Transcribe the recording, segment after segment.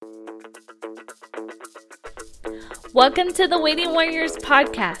Welcome to the Waiting Warriors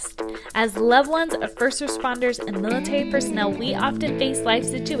podcast. As loved ones of first responders and military personnel, we often face life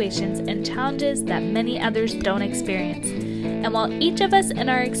situations and challenges that many others don't experience. And while each of us and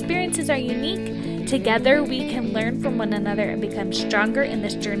our experiences are unique, together we can learn from one another and become stronger in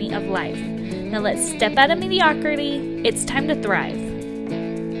this journey of life. Now let's step out of mediocrity. It's time to thrive.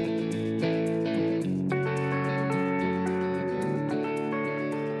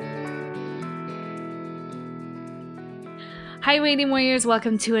 Hi, Waiting Warriors.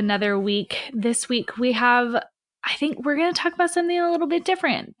 Welcome to another week. This week I think we're going to talk about something a little bit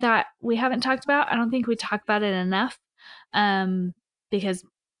different that we haven't talked about. I don't think we talk about it enough because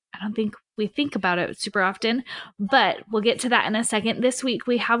I don't think we think about it super often, but we'll get to that in a second. This week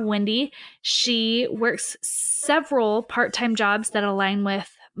we have Wendi. She works several part-time jobs that align with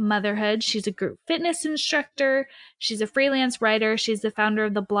motherhood. She's a group fitness instructor. She's a freelance writer. She's the founder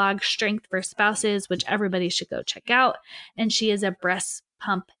of the blog Strength for Spouses, which everybody should go check out. And she is a breast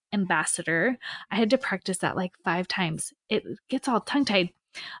pump ambassador. I had to practice that like 5 times. It gets all tongue-tied.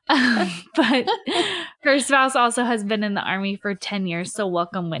 But her spouse also has been in the Army for 10 years. So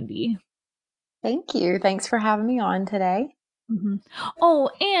welcome, Wendi. Thank you. Thanks for having me on today. Mm-hmm. Oh,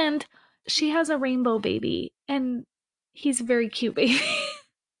 and she has a rainbow baby, and he's a very cute baby.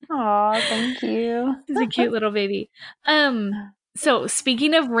 Aw, thank you. He's a cute little baby. So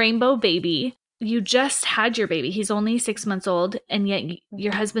speaking of rainbow baby, you just had your baby. He's only 6 months old, and yet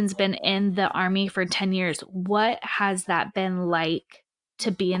your husband's been in the Army for 10 years. What has that been like to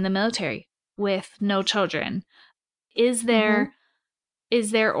be in the military with no children? Is there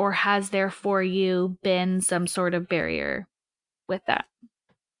or has there for you been some sort of barrier with that?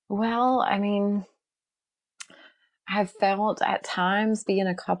 Well, I mean, I've felt at times being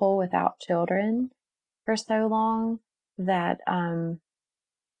a couple without children for so long that, that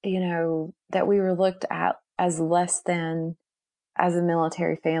we were looked at as less than as a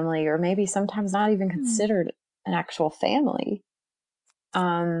military family, or maybe sometimes not even considered an actual family.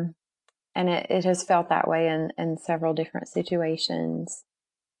 And it has felt that way in several different situations.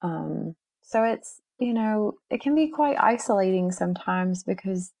 So it's, it can be quite isolating sometimes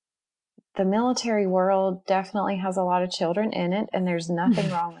because the military world definitely has a lot of children in it, and there's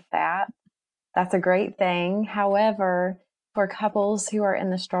nothing wrong with that. That's a great thing. However, for couples who are in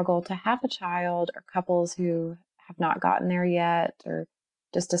the struggle to have a child, or couples who have not gotten there yet, or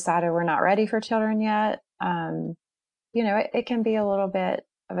just decided we're not ready for children yet, it can be a little bit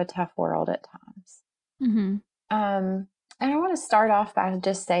of a tough world at times. Mm-hmm. And I want to start off by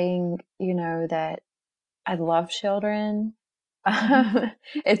just saying, that I love children.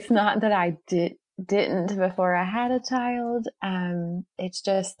 It's not that I didn't before I had a child. It's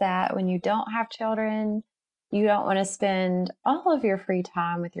just that when you don't have children, you don't want to spend all of your free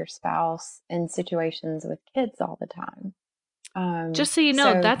time with your spouse in situations with kids all the time. Just so you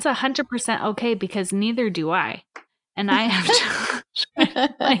know, that's 100% okay, because neither do I. And I have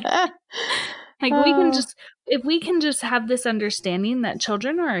children. If we can just have this understanding that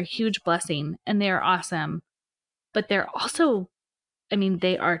children are a huge blessing and they are awesome, but they're also,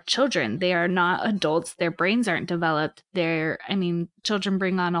 they are children. They are not adults. Their brains aren't developed. Children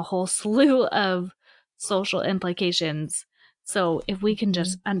bring on a whole slew of social implications. So if we can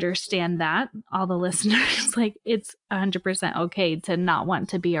just understand that, all the listeners, it's 100% okay to not want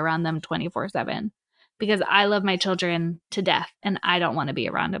to be around them 24/7. Because I love my children to death and I don't want to be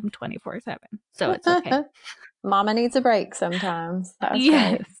around them 24/7. So it's okay. Mama needs a break sometimes. That's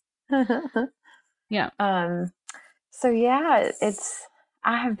yes. Right. Yeah. So yeah,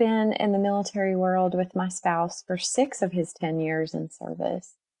 I have been in the military world with my spouse for 6 of his 10 years in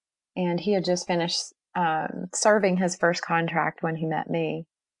service. And he had just finished serving his first contract when he met me.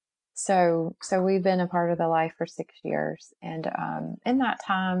 So we've been a part of the life for 6 years. And in that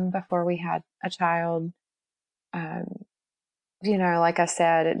time before we had a child, like I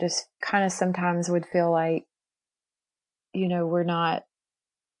said, it just kind of sometimes would feel like, we're not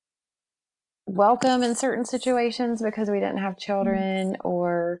welcome in certain situations because we didn't have children,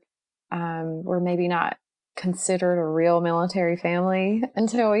 or we're maybe not considered a real military family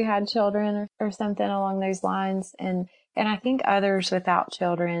until we had children, or something along those lines. And I think others without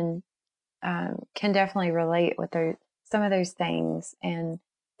children can definitely relate with some of those things. And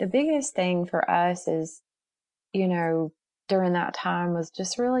the biggest thing for us is, during that time was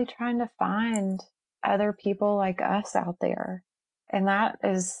just really trying to find other people like us out there. And that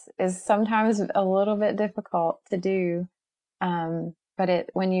is sometimes a little bit difficult to do. But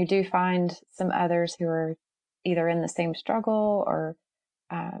when you do find some others who are either in the same struggle, or,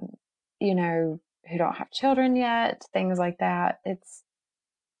 who don't have children yet, things like that, it's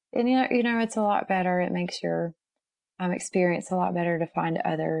a lot better. It makes your experience, a lot better to find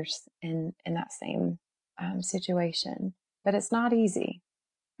others in that same situation. But it's not easy.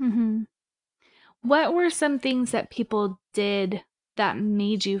 Mm-hmm. What were some things that people did that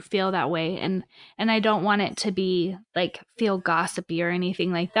made you feel that way? And I don't want it to be like feel gossipy or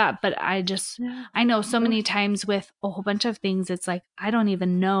anything like that, but Yeah. I know so many times with a whole bunch of things it's like I don't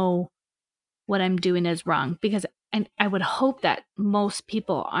even know what I'm doing is wrong because and I would hope that most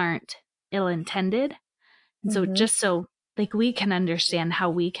people aren't ill-intended. And so Mm-hmm. just so like we can understand how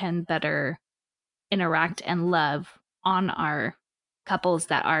we can better interact and love on our couples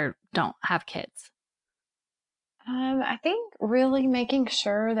that are don't have kids. I think really making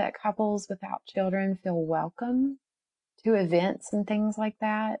sure that couples without children feel welcome to events and things like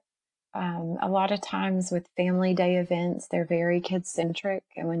that. A lot of times with family day events, they're very kid centric.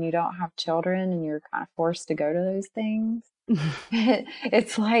 And when you don't have children and you're kind of forced to go to those things,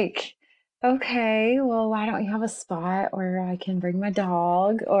 it's like, okay, well, why don't you have a spot where I can bring my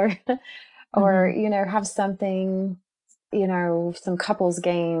dog or, or, Mhm. have something, some couples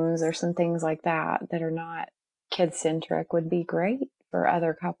games or some things like that that are not kid centric would be great for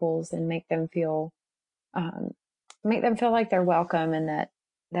other couples and um, make them feel like they're welcome and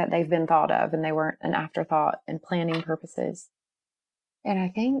that they've been thought of and they weren't an afterthought in planning purposes. And I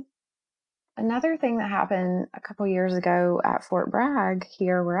think another thing that happened a couple years ago at Fort Bragg,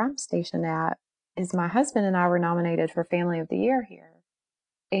 here where I'm stationed at, is my husband and I were nominated for Family of the Year here.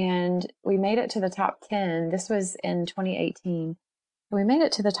 And we made it to the top 10. This was in 2018. We made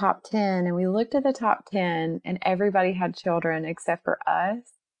it to the top 10 and we looked at the top 10 and everybody had children except for us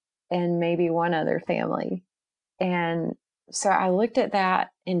and maybe one other family. And so I looked at that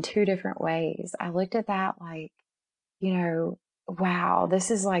in two different ways. I looked at that like, you know, wow, this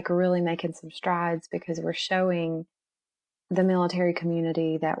is like really making some strides because we're showing the military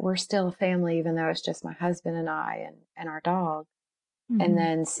community that we're still a family, even though it's just my husband and I and our dog. And Mhm.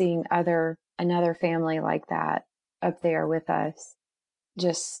 then seeing another family like that up there with us,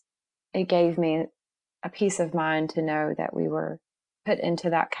 just, it gave me a peace of mind to know that we were put into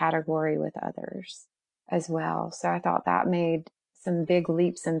that category with others as well. So I thought that made some big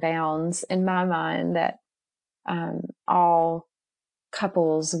leaps and bounds in my mind that all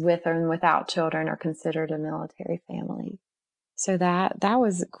couples with and without children are considered a military family. So that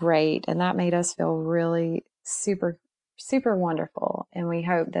was great, and that made us feel really super wonderful. And we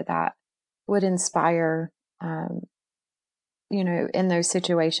hope that would inspire, um, in those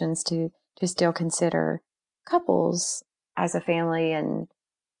situations to still consider couples as a family. And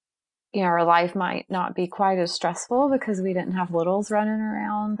our life might not be quite as stressful because we didn't have littles running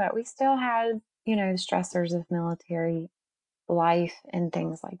around, but we still had the stressors of military life and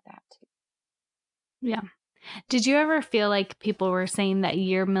things like that too. Yeah. Did you ever feel like people were saying that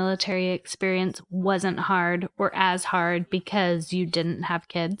your military experience wasn't hard or as hard because you didn't have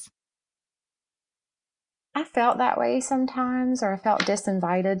kids? I felt that way sometimes, or I felt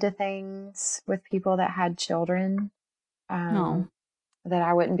disinvited to things with people that had children. No. Um, that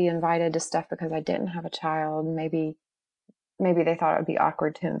I wouldn't be invited to stuff because I didn't have a child. Maybe they thought it would be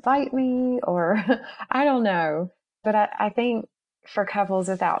awkward to invite me, or I don't know. But I think for couples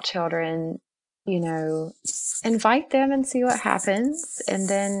without children, you know, invite them and see what happens. And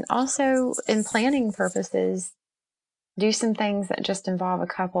then also in planning purposes, do some things that just involve a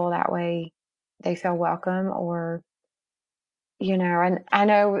couple. That way they feel welcome. Or, and I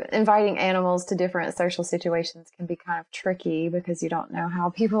know inviting animals to different social situations can be kind of tricky because you don't know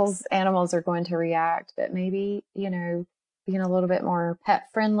how people's animals are going to react. But maybe, being a little bit more pet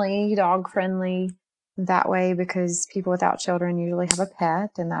friendly, dog friendly that way, because people without children usually have a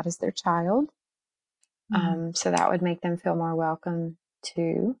pet and that is their child. Mhm. So that would make them feel more welcome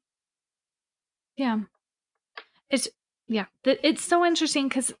too. Yeah. It's yeah. It's so interesting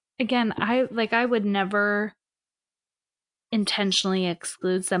because again, I would never intentionally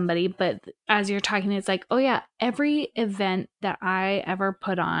exclude somebody, but as you're talking, it's like, oh yeah, every event that I ever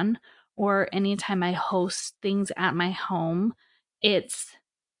put on or anytime I host things at my home, it's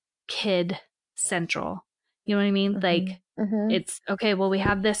kid central. You know what I mean? Hmm. Like Hmm. it's okay, well, we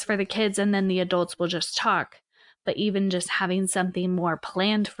have this for the kids and then the adults will just talk. But even just having something more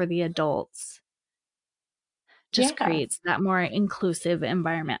planned for the adults just Yeah. creates that more inclusive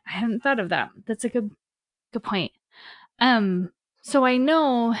environment. I hadn't thought of that. That's a good point. Um, so I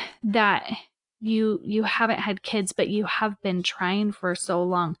know that you haven't had kids, but you have been trying for so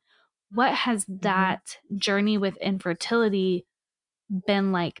long. What has Hmm. that journey with infertility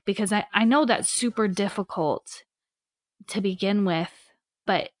been like? Because I know that's super difficult to begin with,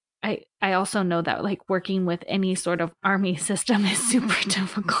 but I also know that like working with any sort of army system is super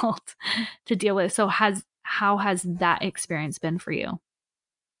difficult to deal with. So How has that experience been for you?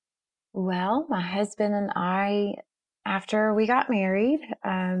 Well, my husband and I, after we got married,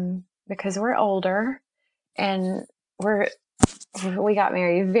 because we're older and we're we got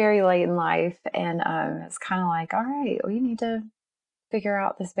married very late in life, and it's kind of like, all right, we need to figure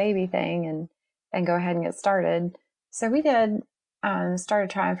out this baby thing and go ahead and get started. So we did. Started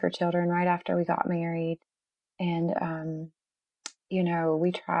trying for children right after we got married, and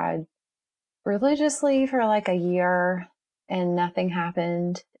we tried religiously for like a year, and nothing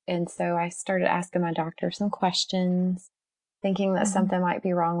happened. And so I started asking my doctor some questions, thinking that Mm-hmm. something might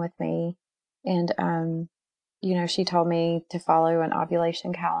be wrong with me. And she told me to follow an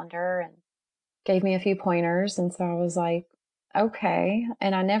ovulation calendar and gave me a few pointers. And so I was like, okay.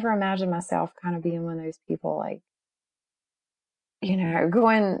 And I never imagined myself kind of being one of those people like,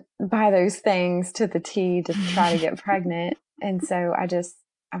 going by those things to the T to try to get pregnant. And so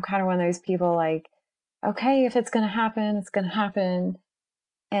I'm kind of one of those people like, okay, if it's going to happen, it's going to happen.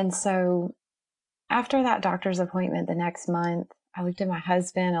 And so after that doctor's appointment the next month, I looked at my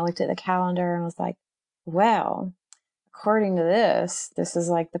husband, I looked at the calendar and was like, well, according to this is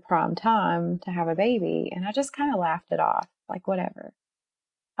like the prime time to have a baby. And I just kind of laughed it off, like, whatever.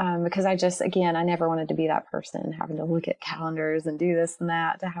 Because I never wanted to be that person having to look at calendars and do this and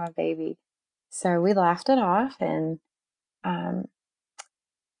that to have a baby. So we laughed it off. And, um,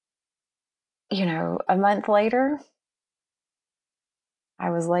 a month later, I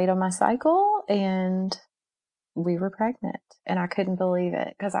was late on my cycle and we were pregnant. And I couldn't believe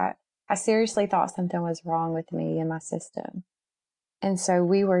it because I seriously thought something was wrong with me and my system. And so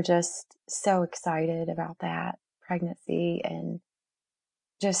we were just so excited about that pregnancy and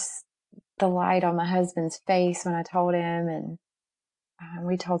just the light on my husband's face when I told him. And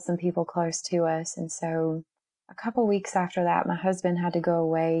we told some people close to us. And so a couple weeks after that, my husband had to go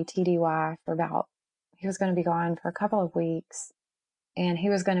away TDY he was going to be gone for a couple of weeks. And he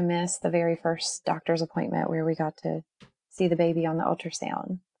was going to miss the very first doctor's appointment where we got to see the baby on the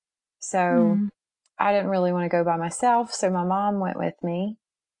ultrasound. So Mm. I didn't really want to go by myself. So my mom went with me.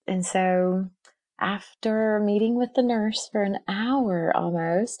 And so after meeting with the nurse for an hour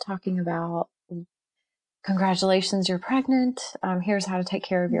almost, talking about congratulations, you're pregnant. Here's how to take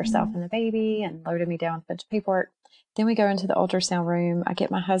care of yourself Mm-hmm. and the baby, and loaded me down with a bunch of paperwork. Then we go into the ultrasound room. I get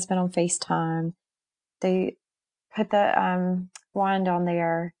my husband on FaceTime. They put the wand on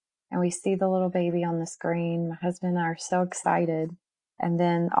there, and we see the little baby on the screen. My husband and I are so excited. And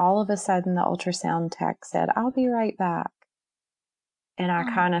then all of a sudden, the ultrasound tech said, I'll be right back. And I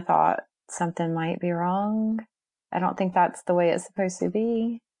Oh. kind of thought something might be wrong. I don't think that's the way it's supposed to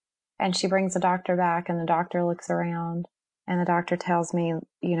be. And she brings the doctor back, and the doctor looks around, and the doctor tells me,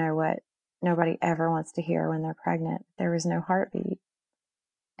 what nobody ever wants to hear when they're pregnant. There was no heartbeat.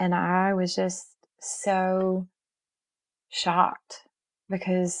 And I was just so shocked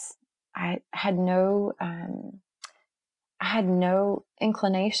because I had no, I had no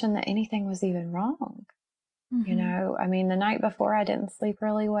inclination that anything was even wrong. Mm-hmm. I mean, the night before I didn't sleep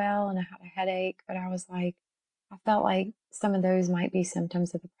really well and I had a headache, but I was like, I felt like some of those might be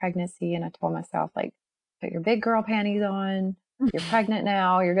symptoms of the pregnancy. And I told myself, like, put your big girl panties on. You're pregnant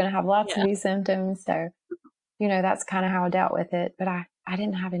now. You're going to have lots of Yeah. these symptoms. So, that's kind of how I dealt with it. But I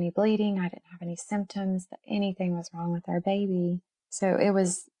didn't have any bleeding. I didn't have any symptoms that anything was wrong with our baby. So it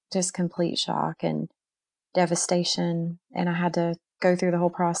was just complete shock and devastation. And I had to go through the whole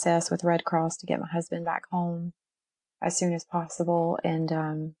process with Red Cross to get my husband back home as soon as possible.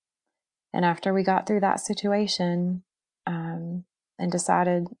 And after we got through that situation, and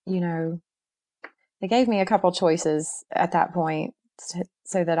decided, they gave me a couple choices at that point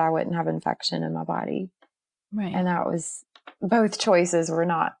so that I wouldn't have infection in my body. Right. And that was, both choices were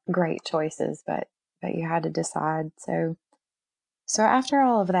not great choices, but you had to decide. So after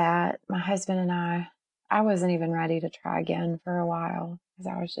all of that, my husband and I wasn't even ready to try again for a while because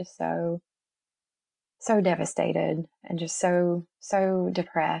I was just so devastated and just so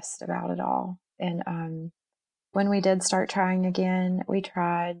depressed about it all. And when we did start trying again, we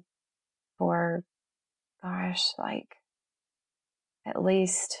tried for, gosh, like at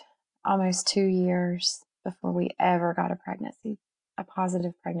least almost 2 years before we ever got a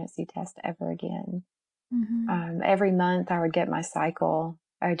positive pregnancy test ever again. Mm-hmm. Every month I would get my cycle.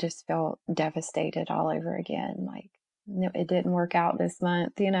 I just felt devastated all over again. Like, it didn't work out this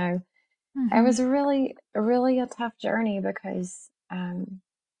month. It Mm-hmm. was really, really a tough journey because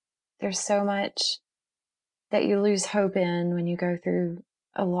there's so much that you lose hope in when you go through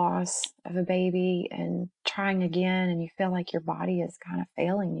a loss of a baby and trying again, and you feel like your body is kind of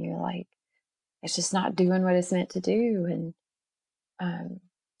failing you, like it's just not doing what it's meant to do. And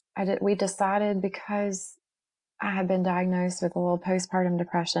we decided, because I had been diagnosed with a little postpartum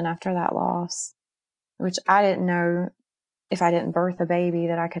depression after that loss, which I didn't know if I didn't birth a baby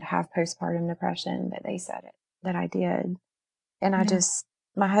that I could have postpartum depression, but they said it, that I did. And Yeah.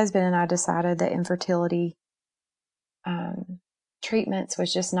 my husband and I decided that infertility treatments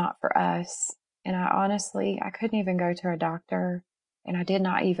was just not for us. And I couldn't even go to a doctor, and I did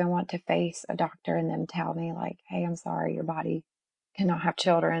not even want to face a doctor and them tell me like, hey, I'm sorry, your body cannot have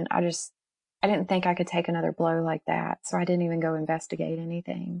children. I didn't think I could take another blow like that. So I didn't even go investigate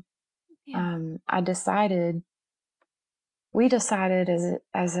anything. Yeah. I decided, we decided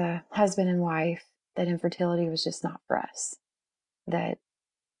as a husband and wife that infertility was just not for us, that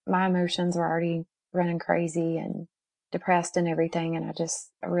my emotions were already running crazy and depressed and everything. And I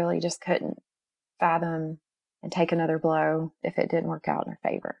really just couldn't fathom and take another blow if it didn't work out in our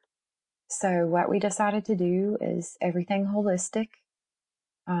favor. So what we decided to do is everything holistic.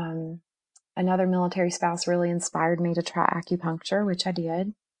 Another military spouse really inspired me to try acupuncture, which I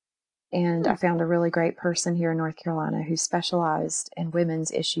did. And I found a really great person here in North Carolina who specialized in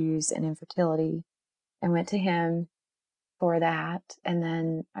women's issues and infertility, and went to him for that. And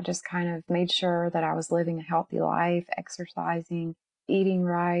then I just kind of made sure that I was living a healthy life, exercising, eating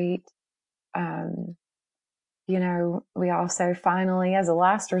right. We also finally, as a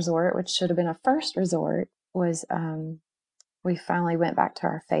last resort, which should have been a first resort, was we finally went back to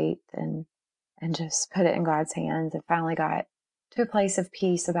our faith and just put it in God's hands, and finally got to a place of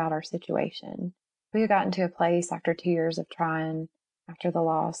peace about our situation. We had gotten to a place after 2 years of trying, after the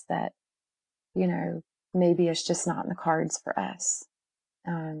loss, that, maybe it's just not in the cards for us.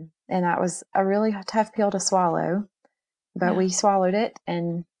 And that was a really tough pill to swallow, but Yeah. we swallowed it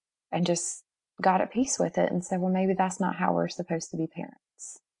and just got at peace with it and said, well, maybe that's not how we're supposed to be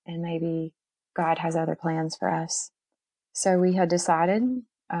parents. And maybe God has other plans for us. So we had decided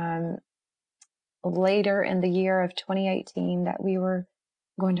later in the year of 2018 that we were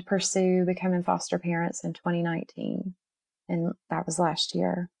going to pursue becoming foster parents in 2019. And that was last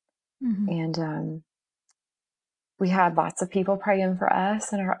year. Mm-hmm. And we had lots of people praying for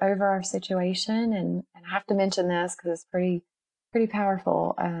us and over our situation. And I have to mention this because it's pretty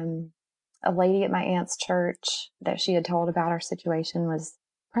powerful. A lady at my aunt's church that she had told about our situation was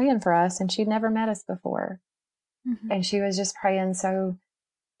praying for us, and she'd never met us before. Mm-hmm. And she was just praying so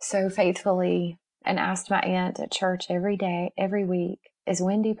faithfully, and asked my aunt at church every day, every week, is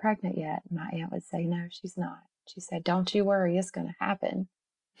Wendi pregnant yet? And my aunt would say, no, she's not. She said, don't you worry, it's going to happen.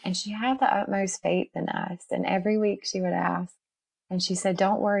 And she had the utmost faith in us. And every week she would ask, and she said,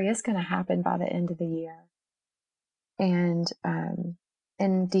 don't worry, it's going to happen by the end of the year. And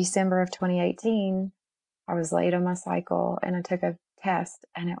in December of 2018, I was late on my cycle, and I took a test,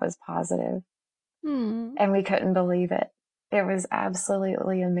 and it was positive. And we couldn't believe it. It was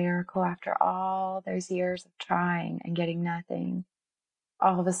absolutely a miracle after all those years of trying and getting nothing.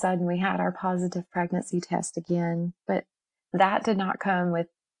 All of a sudden we had our positive pregnancy test again, but that did not come with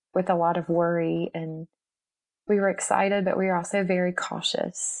a lot of worry, and we were excited, but we were also very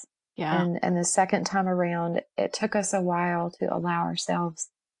cautious. Yeah. And the second time around, it took us a while to allow ourselves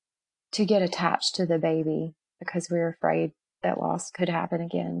to get attached to the baby because we were afraid that loss could happen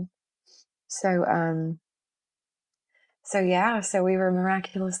again. So we were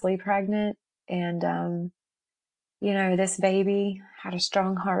miraculously pregnant, and this baby had a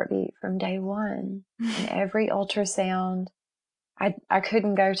strong heartbeat from day one. And every ultrasound, I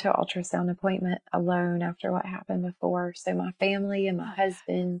couldn't go to an ultrasound appointment alone after what happened before. So my family and my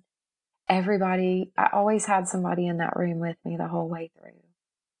husband, everybody, I always had somebody in that room with me the whole way through.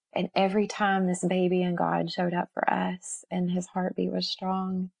 And every time this baby and God showed up for us, and his heartbeat was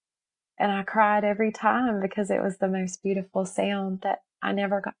strong, and I cried every time because it was the most beautiful sound that I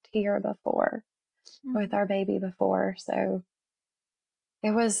never got to hear before with our baby before. So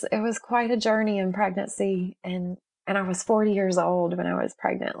it was quite a journey in pregnancy, and I was 40 years old when I was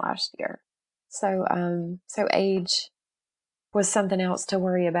pregnant last year. So age was something else to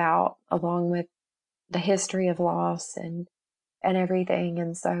worry about, along with the history of loss and everything.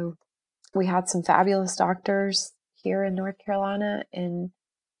 And so we had some fabulous doctors here in North Carolina, and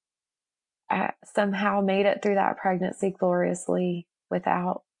I somehow made it through that pregnancy gloriously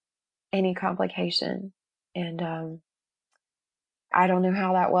without any complication. And I don't know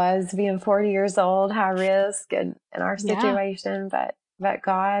how that was, being 40 years old, high risk, and in our Yeah. situation, but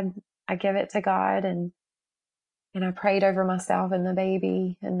God, I give it to God, and I prayed over myself and the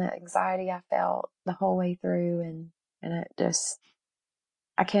baby and the anxiety I felt the whole way through, and it just,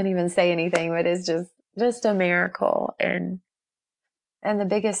 I can't even say anything, but it's just a miracle. And the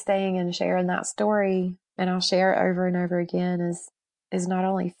biggest thing in sharing that story, and I'll share it over and over again, is not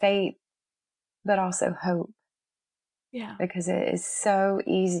only faith, but also hope. Yeah. because it is so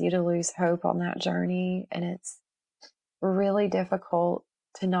easy to lose hope on that journey. And it's really difficult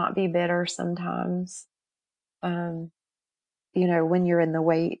to not be bitter sometimes. Um, when you're in the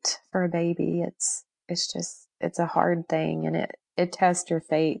wait for a baby, it's a hard thing, and it tests your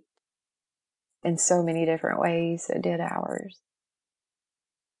faith in so many different ways. It did ours.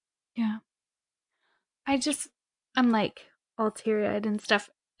 Yeah. I'm like all teary eyed and stuff.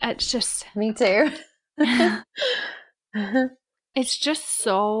 It's just, Me too. it's just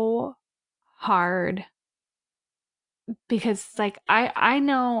so hard because like I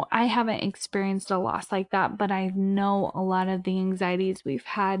know I haven't experienced a loss like that, but I know a lot of the anxieties we've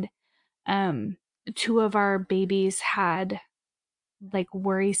had. Um, two of our babies had like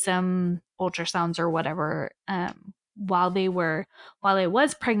worrisome ultrasounds or whatever while I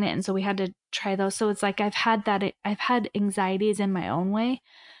was pregnant, and so we had to try those. So it's like I've had anxieties in my own way,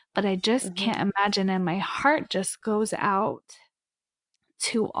 but I just Mhm. can't imagine, and my heart just goes out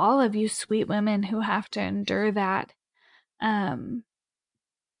to all of you sweet women who have to endure that. Um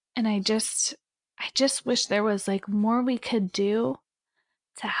and I just wish there was like more we could do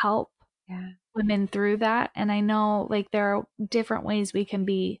to help Yeah. women through that. And I know like there are different ways we can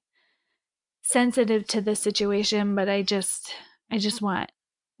be sensitive to the situation, but I just want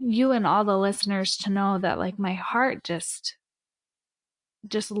you and all the listeners to know that like my heart just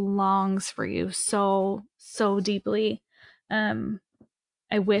longs for you so so deeply. Um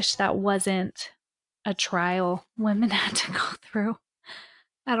I wish that wasn't a trial women had to go through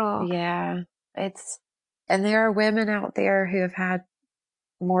at all. Yeah. And there are women out there who have had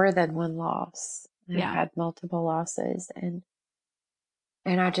more than one loss. They've Yeah. had multiple losses, and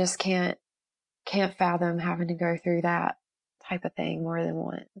I just can't fathom having to go through that type of thing more than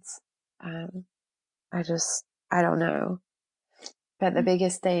once. Um, I don't know. But the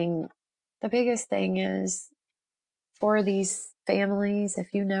biggest thing is for these families,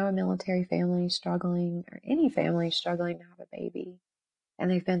 if you know a military family struggling or any family struggling to have a baby and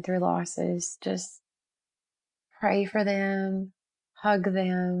they've been through losses, just pray for them, hug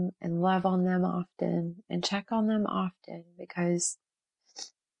them, and love on them often and check on them often, because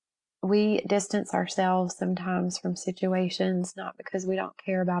we distance ourselves sometimes from situations, not because we don't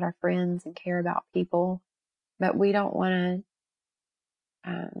care about our friends and care about people, but we don't want to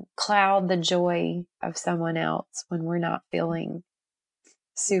cloud the joy of someone else when we're not feeling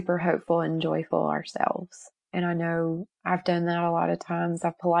super hopeful and joyful ourselves. And I know I've done that a lot of times.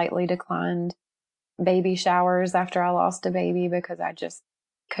 I've politely declined baby showers after I lost a baby because I just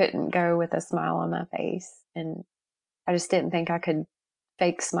couldn't go with a smile on my face. And I just didn't think I could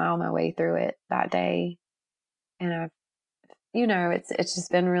fake smile my way through it that day. And it's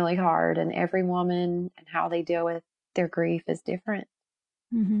just been really hard. And every woman and how they deal with their grief is different.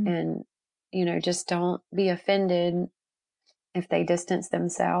 Mm-hmm. And, just don't be offended if they distance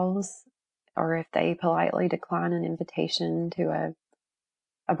themselves or if they politely decline an invitation to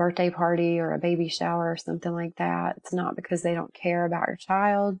a birthday party or a baby shower or something like that. It's not because they don't care about your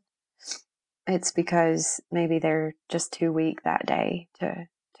child. It's because maybe they're just too weak that day to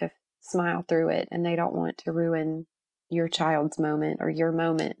smile through it, and they don't want to ruin your child's moment or your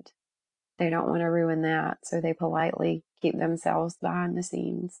moment. They don't want to ruin that, so they politely keep themselves behind the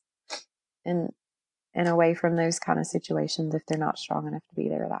scenes and away from those kind of situations if they're not strong enough to be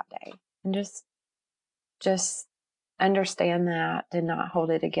there that day. And just understand that and not hold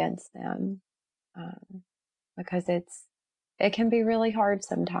it against them, um, because it can be really hard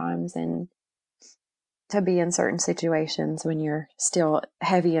sometimes, and to be in certain situations when you're still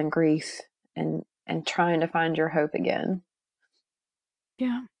heavy in grief and trying to find your hope again.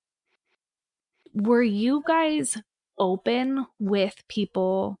 Yeah. Were you guys open with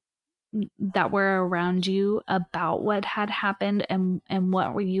people that were around you about what had happened and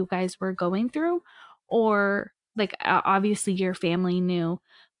what were you guys were going through? Or like obviously your family knew,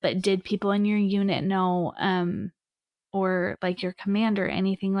 but did people in your unit know, or like your commander,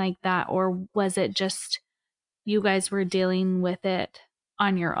 anything like that? Or was it just you guys were dealing with it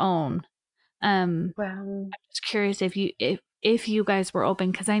on your own? Well, I'm just curious if you guys were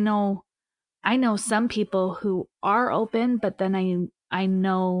open, because I know some people who are open, but then I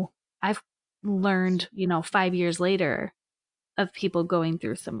know I've learned, 5 years later of people going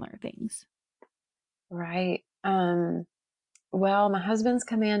through similar things. right. Well, my husband's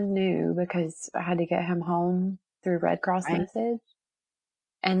command knew because I had to get him home through Red Cross Right. message,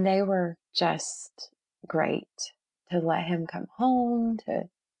 and they were just great to let him come home to.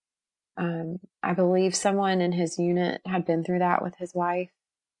 I believe someone in his unit had been through that with his wife,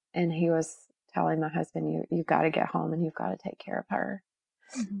 and he was telling my husband, you've got to get home and you've got to take care of her,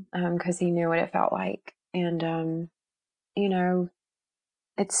 Mhm. because he knew what it felt like. And you know,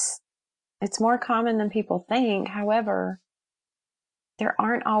 it's more common than people think. However, there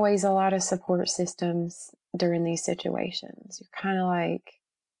aren't always a lot of support systems during these situations. You're kind of like,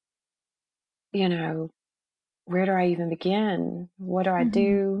 where do I even begin? What do I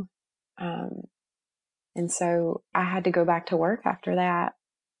do? And so I had to go back to work after that.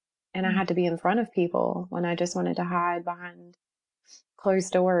 And I had to be in front of people when I just wanted to hide behind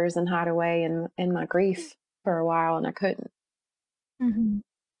closed doors and hide away in my grief for a while, and I couldn't.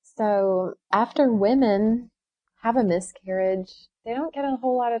 So after women have a miscarriage, they don't get a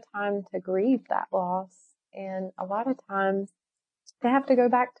whole lot of time to grieve that loss. And a lot of times they have to go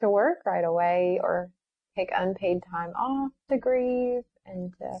back to work right away or take unpaid time off to grieve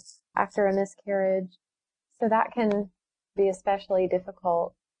and after a miscarriage. So that can be especially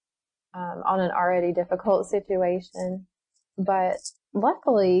difficult on an already difficult situation. But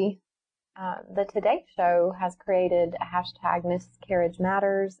luckily, the Today Show has created a hashtag Miscarriage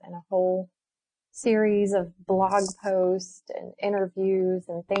Matters and a whole series of blog posts and interviews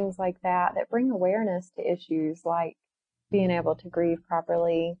and things like that that bring awareness to issues like being able to grieve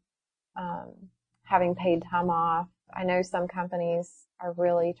properly, having paid time off. I know some companies are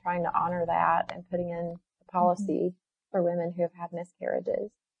really trying to honor that and putting in a policy for women who have had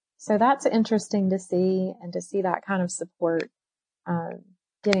miscarriages. So that's interesting to see, and to see that kind of support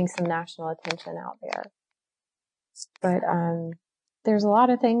getting some national attention out there. But there's a lot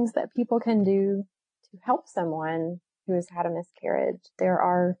of things that people can do to help someone who has had a miscarriage. There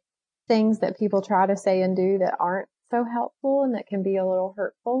are things that people try to say and do that aren't so helpful and that can be a little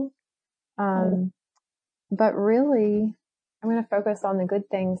hurtful. But really, I'm going to focus on the good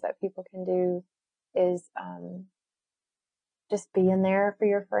things that people can do is just being there for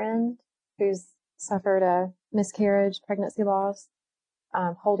your friend who's suffered a miscarriage, pregnancy loss,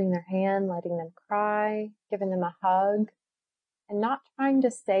 holding their hand, letting them cry, giving them a hug, and not trying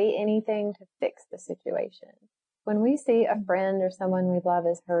to say anything to fix the situation. When we see a friend or someone we love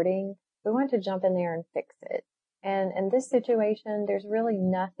is hurting, we want to jump in there and fix it. And in this situation, there's really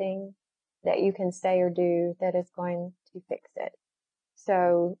nothing that you can say or do that is going to fix it.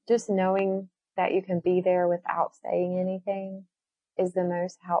 So just knowing that you can be there without saying anything is the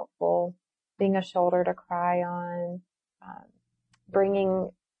most helpful. Being a shoulder to cry on,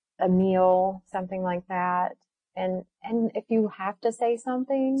 bringing a meal, something like that. And if you have to say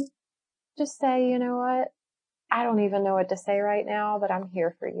something, just say, you know what? I don't even know what to say right now, but I'm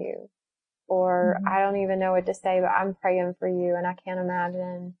here for you. Or I don't even know what to say, but I'm praying for you, and I can't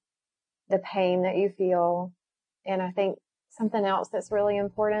imagine the pain that you feel. And I think something else that's really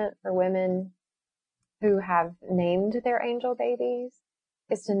important for women who have named their angel babies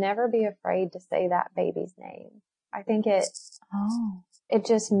is to never be afraid to say that baby's name. I think it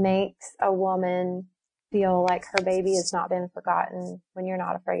just makes a woman feel like her baby has not been forgotten when you're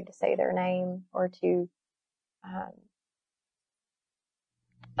not afraid to say their name or to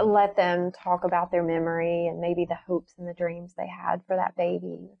let them talk about their memory and maybe the hopes and the dreams they had for that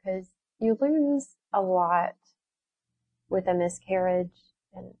baby, because you lose a lot with a miscarriage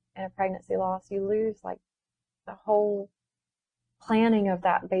and a pregnancy loss. You lose like the whole planning of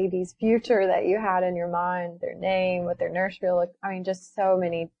that baby's future that you had in your mind, their name, what their nursery looked. I mean, just so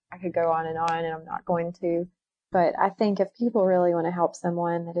many. I could go on, and I'm not going to. But I think if people really want to help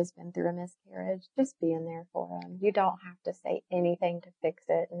someone that has been through a miscarriage, just being there for them. You don't have to say anything to fix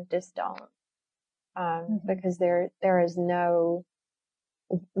it, and just don't. Because there is no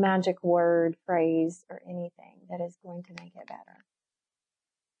magic word, phrase, or anything that is going to make it better.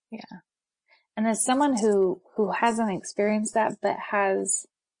 Yeah. And as someone who hasn't experienced that, but has,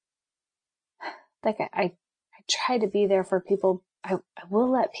 like, I try to be there for people. I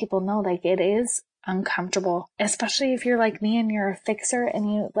will let people know, like, it is uncomfortable, especially if you're like me and you're a fixer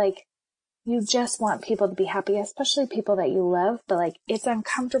and you just want people to be happy, especially people that you love, but like, it's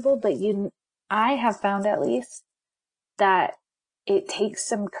uncomfortable, but I have found at least that it takes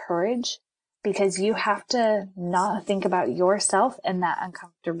some courage, because you have to not think about yourself and that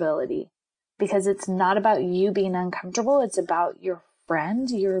uncomfortability, because it's not about you being uncomfortable. It's about your friend,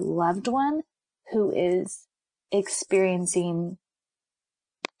 your loved one who is experiencing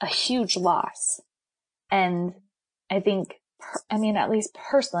a huge loss. And I think, at least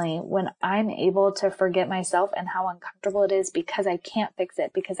personally, when I'm able to forget myself and how uncomfortable it is because I can't fix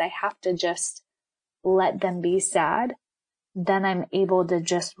it, because I have to just let them be sad, then I'm able to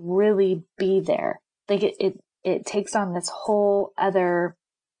just really be there. Like it takes on this whole other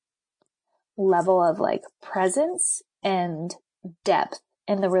level of like presence and depth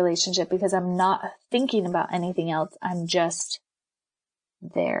in the relationship, because I'm not thinking about anything else. I'm just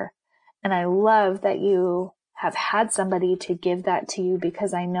there. And I love that you have had somebody to give that to you,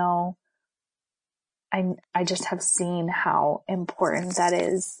 because I know I just have seen how important that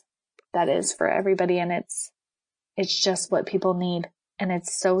is for everybody. And it's just what people need. And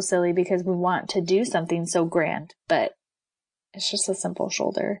it's so silly because we want to do something so grand, but it's just a simple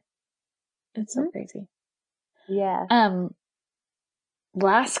shoulder. It's so crazy. Yeah.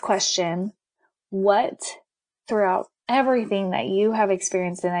 Last question. What, throughout everything that you have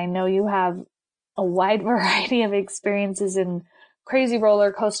experienced, and I know you have a wide variety of experiences and crazy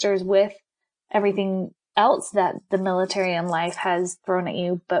roller coasters with everything else that the military and life has thrown at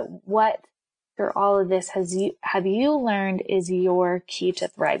you, but what through all of this have you learned is your key to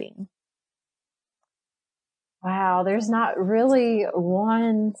thriving? Wow, there's not really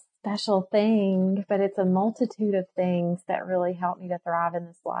one special thing, but it's a multitude of things that really help me to thrive in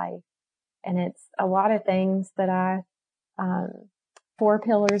this life. And it's a lot of things that 4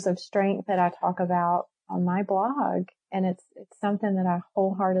 pillars of strength that I talk about on my blog. And it's something that I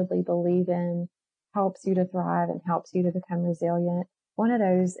wholeheartedly believe in, helps you to thrive and helps you to become resilient. One of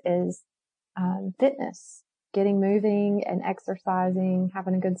those is fitness, getting moving and exercising,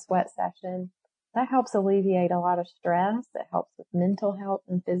 having a good sweat session. That helps alleviate a lot of stress. It helps with mental health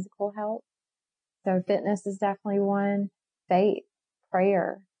and physical health. So fitness is definitely one. Faith,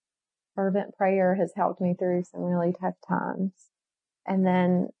 prayer, fervent prayer has helped me through some really tough times. And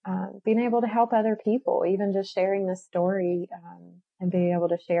then being able to help other people, even just sharing this story and being able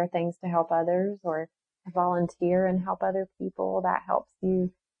to share things to help others or volunteer and help other people, that helps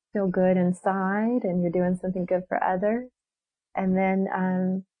you feel good inside and you're doing something good for others. And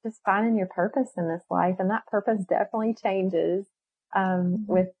then just finding your purpose in this life. And that purpose definitely changes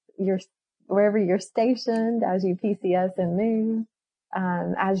with wherever you're stationed, as you PCS and move,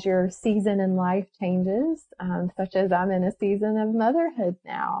 as your season in life changes, such as I'm in a season of motherhood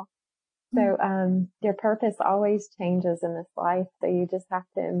now. So your purpose always changes in this life. So you just have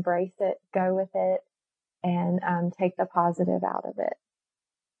to embrace it, go with it, and take the positive out of it.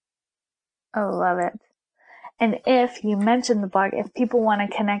 I love it. And if you mentioned the blog, if people want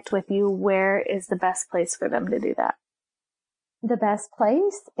to connect with you, where is the best place for them to do that? The best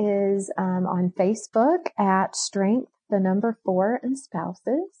place is on Facebook at Strength, 4 and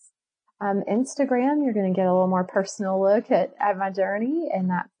Spouses. Instagram, you're going to get a little more personal look at my journey, and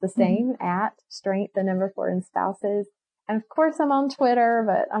that's the same at Strength, 4 and Spouses. And of course, I'm on Twitter,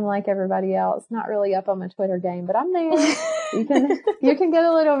 but I'm like everybody else, not really up on my Twitter game, but I'm there. You can get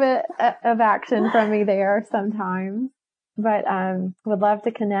a little bit of action from me there sometimes. But would love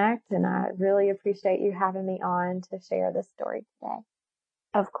to connect, and I really appreciate you having me on to share this story today.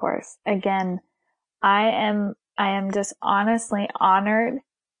 Of course. Again, I am just honestly honored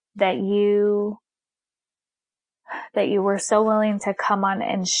that you were so willing to come on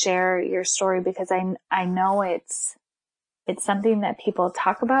and share your story, because I know it's something that people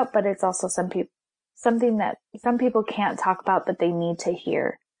talk about, but it's also something that some people can't talk about, but they need to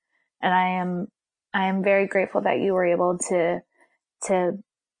hear. And I am very grateful that you were able to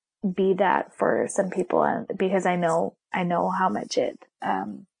be that for some people, and because I know how much it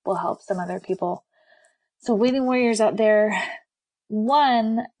will help some other people. So waiting warriors out there,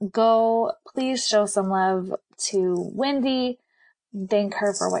 one, go please show some love to Wendi. Thank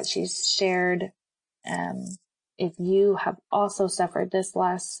her for what she's shared. If you have also suffered this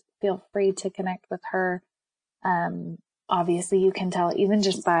loss, feel free to connect with her. Obviously you can tell even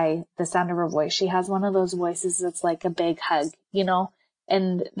just by the sound of her voice. She has one of those voices that's like a big hug,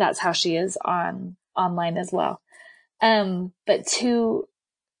 and that's how she is online as well. But two,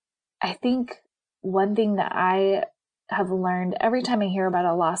 I think one thing that I have learned every time I hear about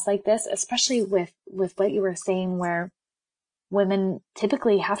a loss like this, especially with what you were saying, where women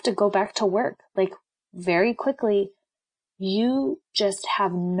typically have to go back to work, like very quickly, you just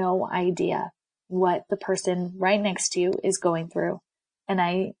have no idea what the person right next to you is going through. And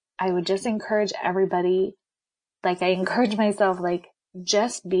I would just encourage everybody, like I encourage myself, like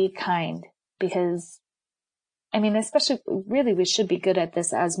just be kind, because I mean, especially really we should be good at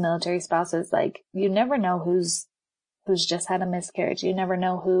this as military spouses. Like you never know who's just had a miscarriage. You never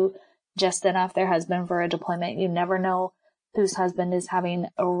know who just sent off their husband for a deployment. You never know whose husband is having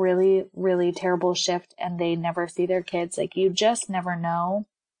a really, really terrible shift and they never see their kids. Like you just never know.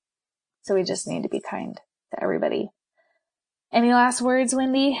 So we just need to be kind to everybody. Any last words,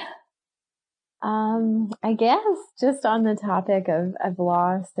 Wendi? I guess just on the topic of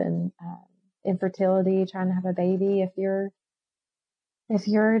loss and infertility, trying to have a baby. If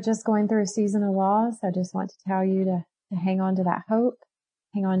you're just going through a season of loss, I just want to tell you to hang on to that hope,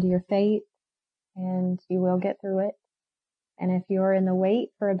 hang on to your faith, and you will get through it. And if you're in the wait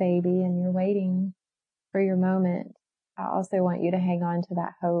for a baby and you're waiting, for your moment, I also want you to hang on to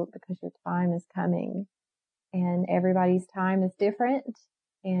that hope, because your time is coming, and everybody's time is different.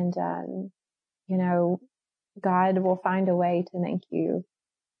 And, God will find a way to make you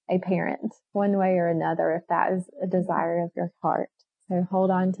a parent one way or another, if that is a desire of your heart. So hold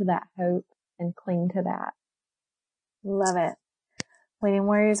on to that hope and cling to that. Love it. Waiting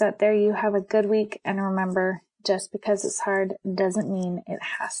warriors out there, you have a good week. And remember, just because it's hard doesn't mean it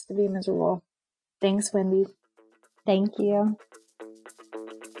has to be miserable. Thanks, Wendi. Thank you.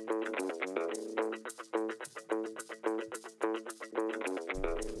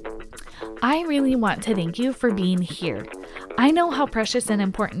 I really want to thank you for being here. I know how precious and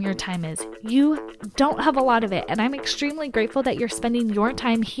important your time is. You don't have a lot of it, and I'm extremely grateful that you're spending your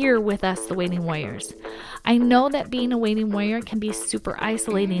time here with us, the Waiting Warriors. I know that being a waiting warrior can be super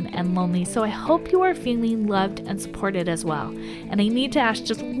isolating and lonely, so I hope you are feeling loved and supported as well. And I need to ask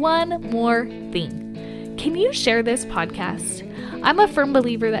just one more thing. Can you share this podcast? I'm a firm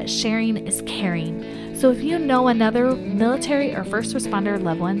believer that sharing is caring. So if you know another military or first responder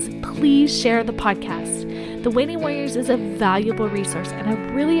loved ones, please share the podcast. The Waiting Warriors is a valuable resource, and I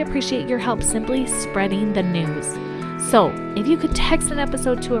really appreciate your help simply spreading the news. So if you could text an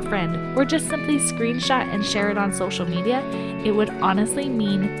episode to a friend or just simply screenshot and share it on social media, it would honestly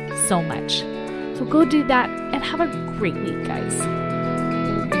mean so much. So go do that and have a great week, guys.